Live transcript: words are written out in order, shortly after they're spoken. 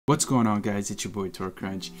What's going on, guys? It's your boy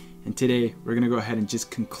TorCrunch, and today we're gonna go ahead and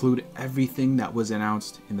just conclude everything that was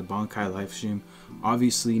announced in the Bankai Livestream.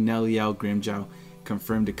 Obviously, Nelliel Grimmjow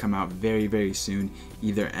confirmed to come out very soon,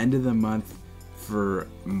 either end of the month for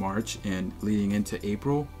March and leading into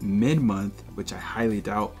April, mid-month, which I highly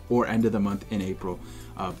doubt, or end of the month in April.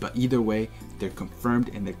 But either way, they're confirmed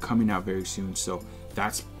and they're coming out very soon. So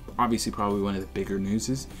that's obviously probably one of the bigger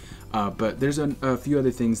newses. But there's a few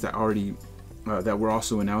other things that already that were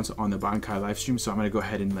also announced on the Bankai livestream, so I'm gonna go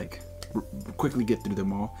ahead and quickly get through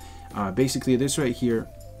them all. Basically, this right here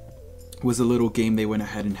was a little game they went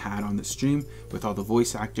ahead and had on the stream with all the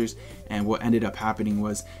voice actors, and what ended up happening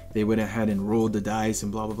was they went ahead and rolled the dice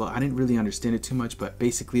and blah blah blah. I didn't really understand it too much, but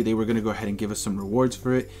basically they were gonna go ahead and give us some rewards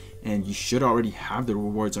for it, and you should already have the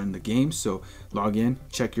rewards on the game. So log in,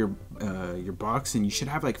 check your box, and you should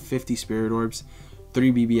have like 50 spirit orbs,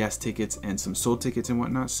 3 BBS tickets, and some soul tickets and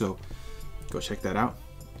whatnot. So go check that out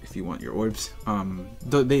if you want your orbs.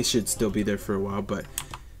 They should still be there for a while, but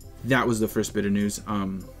that was the first bit of news.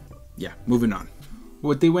 Yeah, moving on.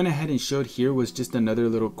 What they went ahead and showed here was just another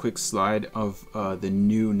little quick slide of the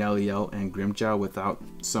new Nelliel and Grimmjow without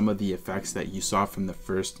some of the effects that you saw from the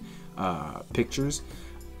first pictures.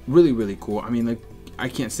 Really cool. I mean, like, I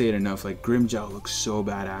can't say it enough. Like, Grimmjow looks so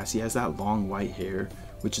badass. He has that long white hair,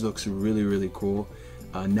 which looks really cool.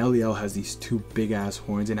 Nelliel has these two big ass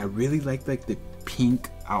horns, and I really like the pink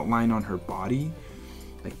outline on her body,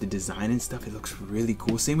 like the design and stuff. It looks really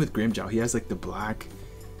cool. Same with Grimmjow. He has like the black,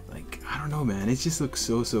 like, I don't know, man, it just looks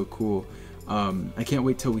so cool. I can't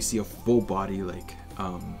wait till we see a full body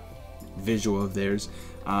visual of theirs.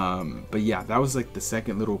 But yeah, that was like the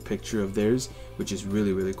second little picture of theirs, which is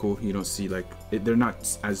really cool. You don't see they're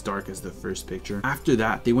not as dark as the first picture. After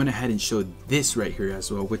that, they went ahead and showed this right here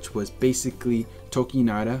as well, which was basically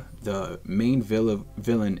Tokinada, the main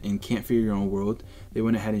villain in Can't Fear Your Own World. They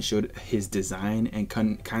went ahead and showed his design and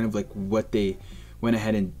kind of like what they went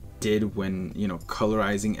ahead and did when, you know,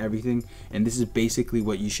 colorizing everything. And this is basically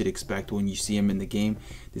what you should expect when you see him in the game.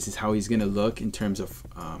 This is how he's gonna look in terms of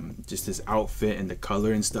just his outfit and the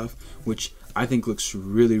color and stuff, which I think looks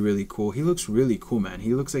really cool. He looks really cool, man.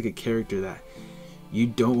 He looks like a character that you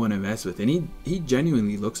don't want to mess with, and he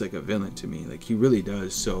genuinely looks like a villain to me. Like, he really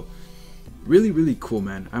does. So really cool,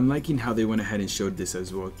 man. I'm liking how they went ahead and showed this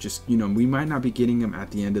as well. Just, you know, we might not be getting him at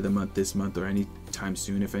the end of the month this month or anytime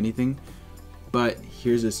soon, if anything. But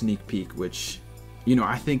here's a sneak peek, which, you know,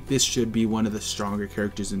 I think this should be one of the stronger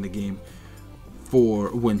characters in the game for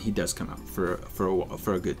when he does come out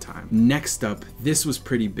for a good time. Next up, this was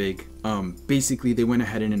pretty big. Basically, they went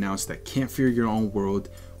ahead and announced that Can't Fear Your Own World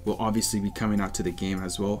will obviously be coming out to the game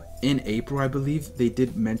as well in April, I believe. They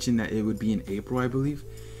did mention that it would be in April, I believe.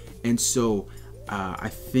 And so I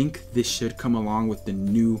think this should come along with the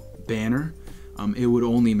new banner. It would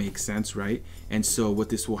only make sense, right? And so what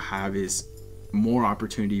this will have is more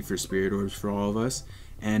opportunity for spirit orbs for all of us,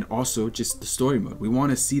 and also just the story mode. We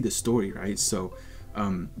want to see the story, right? So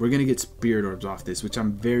we're gonna get spirit orbs off this, which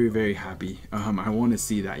I'm very happy. I want to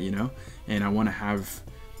see that, you know, and I want to have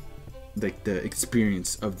like the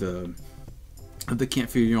experience of the Can't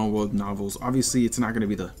Fear Your Own World novels. Obviously, it's not going to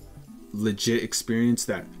be the legit experience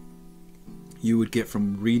that you would get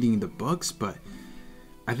from reading the books, but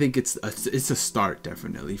I think it's a start,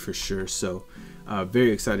 definitely, for sure. So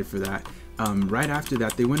very excited for that. Right after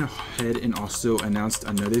that, they went ahead and also announced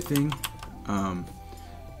another thing.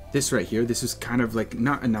 This right here, this is kind of like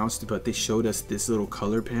not announced, but they showed us this little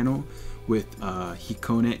color panel with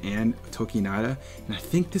Hikone and Tokinada, and I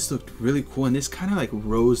think this looked really cool. And this kind of like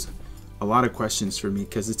rose a lot of questions for me,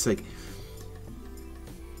 because it's like,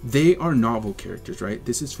 they are novel characters, right?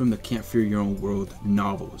 This is from the Can't Fear Your Own World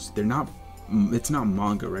novels. They're not, it's not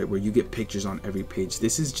manga, right, where you get pictures on every page.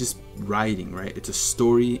 This is just writing, right? It's a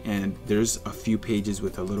story, and there's a few pages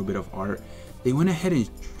with a little bit of art. They went ahead and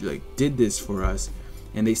like did this for us,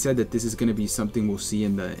 and they said that this is going to be something we'll see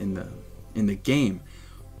in the game.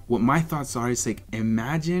 What my thoughts are is, like,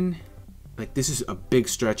 imagine, like, this is a big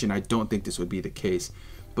stretch, and I don't think this would be the case,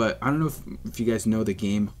 but I don't know if you guys know the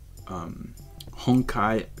game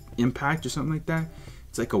Honkai Impact or something like that.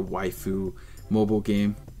 It's like a waifu mobile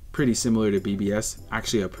game, pretty similar to BBS.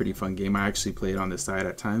 Actually a pretty fun game. I actually play it on the side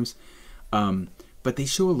at times. But they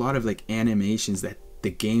show a lot of like animations that the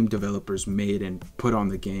game developers made and put on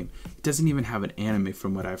the game. It doesn't even have an anime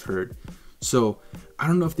from what I've heard. So I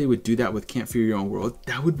don't know if they would do that with Can't Fear Your Own World.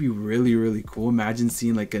 That would be really cool. Imagine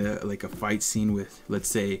seeing like a fight scene with, let's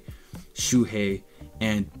say, Shuhei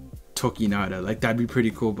and Tokinada. Like, that'd be pretty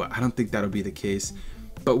cool, but I don't think that'll be the case.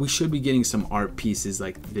 But we should be getting some art pieces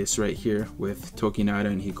like this right here with Tokinada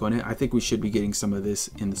and Hikone. I think we should be getting some of this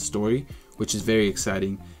in the story, which is very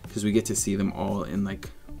exciting. because we get to see them all in like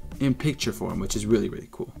in picture form, which is really, really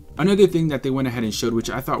cool. Another thing that they went ahead and showed, which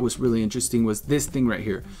I thought was really interesting, was this thing right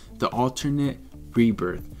here, the alternate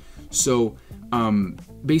rebirth. So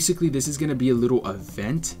basically this is going to be a little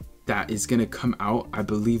event that is going to come out, I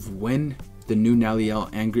believe, when the new Nelliel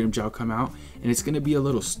and Grimmjow come out, and it's going to be a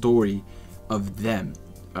little story of them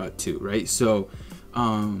too, right? So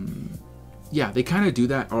yeah, they kind of do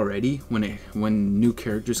that already. When new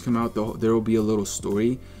characters come out, there will be a little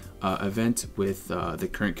story event with the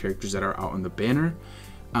current characters that are out on the banner,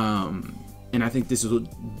 and I think this will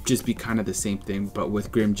just be kind of the same thing, but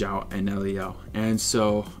with Grimmjow and Nelliel. And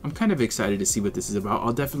so I'm kind of excited to see what this is about.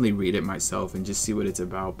 I'll definitely read it myself and just see what it's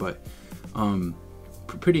about, but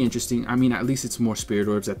pretty interesting. I mean, at least it's more spirit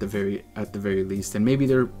orbs at the very least, and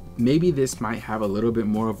maybe this might have a little bit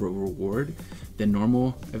more of a reward than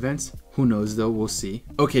normal events. Who knows though, we'll see.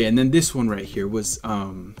 Okay, and then this one right here was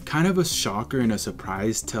kind of a shocker and a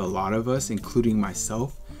surprise to a lot of us, including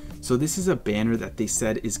myself. So this is a banner that they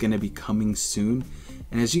said is going to be coming soon,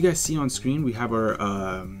 and as you guys see on screen, we have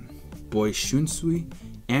our boy Shunsui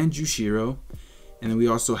and Jushiro, and then we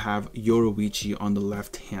also have Yoruichi on the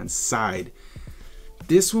left hand side.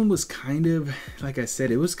 This one was kind of, like I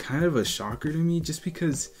said, it was kind of a shocker to me, just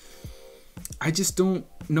because I just don't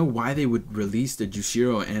know why they would release the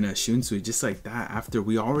Jushiro and a Shunsui just like that after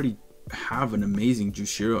we already have an amazing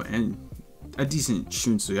Jushiro and a decent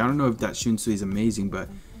Shunsui. I don't know if that Shunsui is amazing, but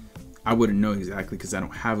I wouldn't know exactly because I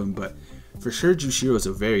don't have him, but for sure Jushiro is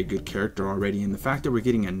a very good character already, and the fact that we're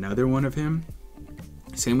getting another one of him,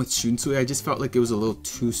 same with Shunsui, I just felt like it was a little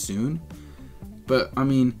too soon. But I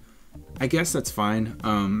mean, I guess that's fine.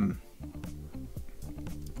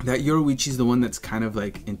 That Yoruichi is the one that's kind of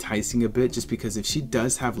like enticing a bit, just because if she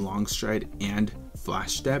does have long stride and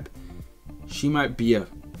flash step, she might be a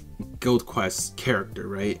guild quest character,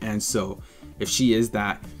 right? And so if she is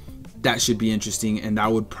that should be interesting, and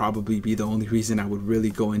that would probably be the only reason I would really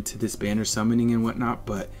go into this banner summoning and whatnot.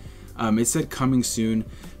 But it said coming soon.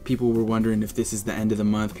 People were wondering if this is the end of the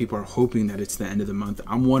month. People are hoping that it's the end of the month.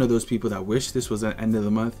 I'm one of those people that wish this was the end of the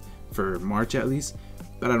month for March at least,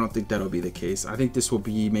 but I don't think that'll be the case. I think this will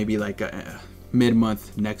be maybe like a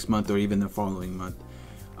mid-month next month or even the following month.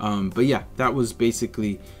 But yeah, that was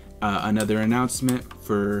basically another announcement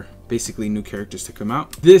for basically new characters to come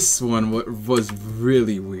out. This one was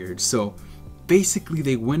really weird. So basically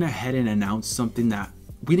they went ahead and announced something that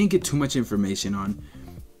we didn't get too much information on,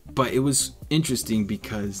 but it was interesting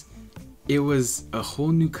because it was a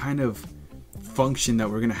whole new kind of function that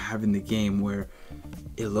we're gonna have in the game, where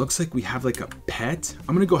it looks like we have like a pet.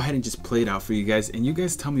 I'm gonna go ahead and just play it out for you guys, and you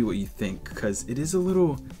guys tell me what you think, because it is a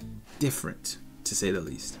little different, to say the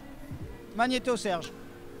least. Magneto, Serge.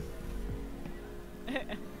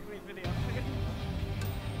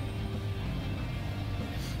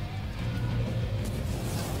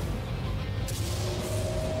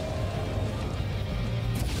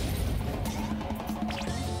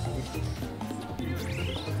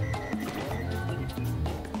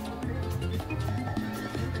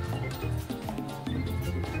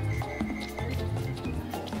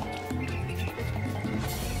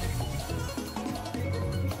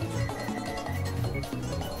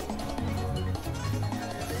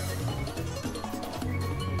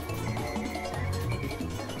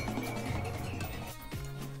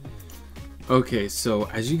 Okay, so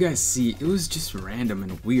as you guys see, it was just random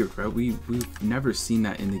and weird, right? We've never seen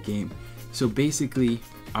that in the game. So basically,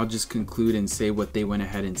 I'll just conclude and say what they went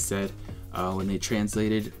ahead and said when they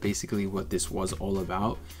translated basically what this was all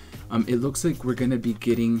about. It looks like we're gonna be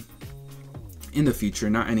getting, in the future,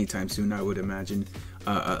 not anytime soon, I would imagine,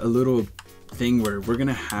 a little thing where we're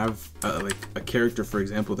gonna have like a character. For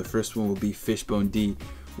example, the first one will be Fishbone D,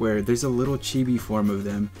 where there's a little chibi form of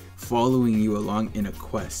them following you along in a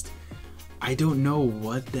quest. I don't know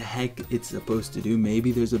what the heck it's supposed to do.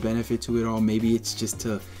 Maybe there's a benefit to it all. Maybe it's just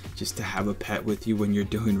to have a pet with you when you're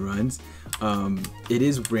doing runs. It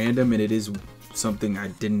is random, and it is something I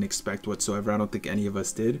didn't expect whatsoever. I don't think any of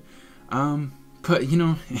us did. But you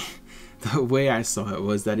know, the way I saw it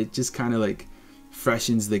was that it just kind of like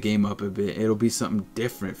freshens the game up a bit. It'll be something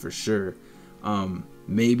different for sure.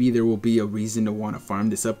 Maybe there will be a reason to want to farm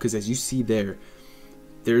this up, because as you see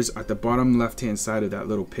there's at the bottom left hand side of that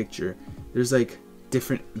little picture, there's like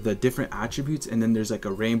the different attributes, and then there's like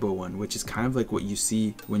a rainbow one, which is kind of like what you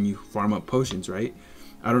see when you farm up potions, right?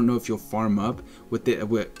 I don't know if you'll farm up with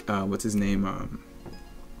what's his name,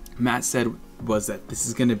 Matt said was that this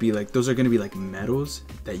is gonna be like, those are gonna be like medals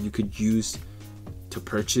that you could use to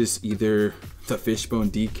purchase either the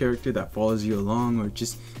Fishbone D character that follows you along, or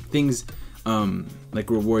just things like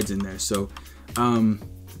rewards in there. So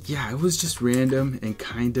yeah, it was just random and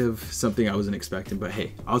kind of something I wasn't expecting, but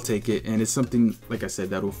hey, I'll take it. And it's something, like I said,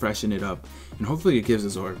 that will freshen it up, and hopefully it gives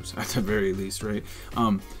us orbs at the very least, right?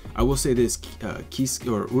 I will say this,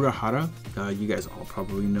 or Urahara, you guys all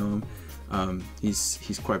probably know him.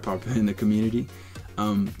 He's quite popular in the community.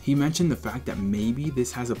 He mentioned the fact that maybe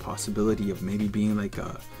this has a possibility of maybe being like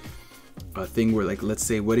a thing where, like, let's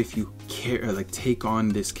say, what if you take on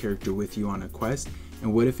this character with you on a quest,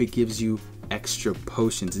 and what if it gives you extra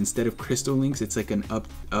potions instead of crystal links? It's like an up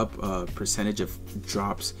percentage of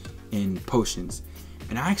drops in potions,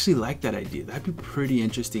 and I actually like that idea. That'd be pretty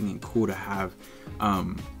interesting and cool to have.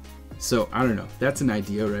 So I don't know, that's an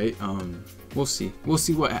idea, right? We'll see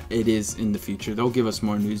what it is in the future. They'll give us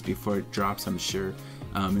more news before it drops, I'm sure,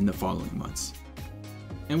 in the following months.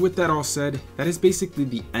 And with that all said, that is basically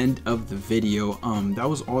the end of the video. That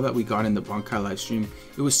was all that we got in the Bankai live stream.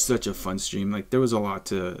 It was such a fun stream. Like, there was a lot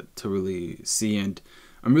to really see, and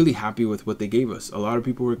I'm really happy with what they gave us. A lot of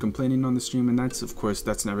people were complaining on the stream, and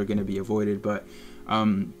that's never going to be avoided, but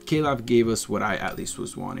K-Lab gave us what I at least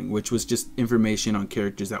was wanting, which was just information on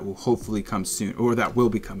characters that will hopefully come soon, or that will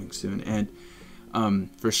be coming soon. And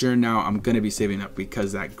for sure now I'm going to be saving up,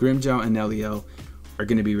 because that Grimmjow and Nelliel are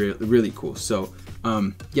going to be really cool. So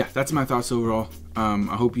yeah, that's my thoughts overall. I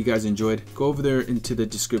hope you guys enjoyed. Go over there into the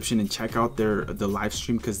description and check out the live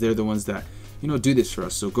stream, because they're the ones that, you know, do this for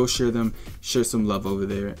us. So go share them, share some love over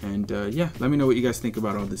there, and yeah, let me know what you guys think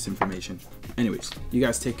about all this information. Anyways, you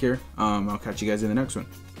guys take care. I'll catch you guys in the next one.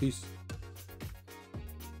 Peace.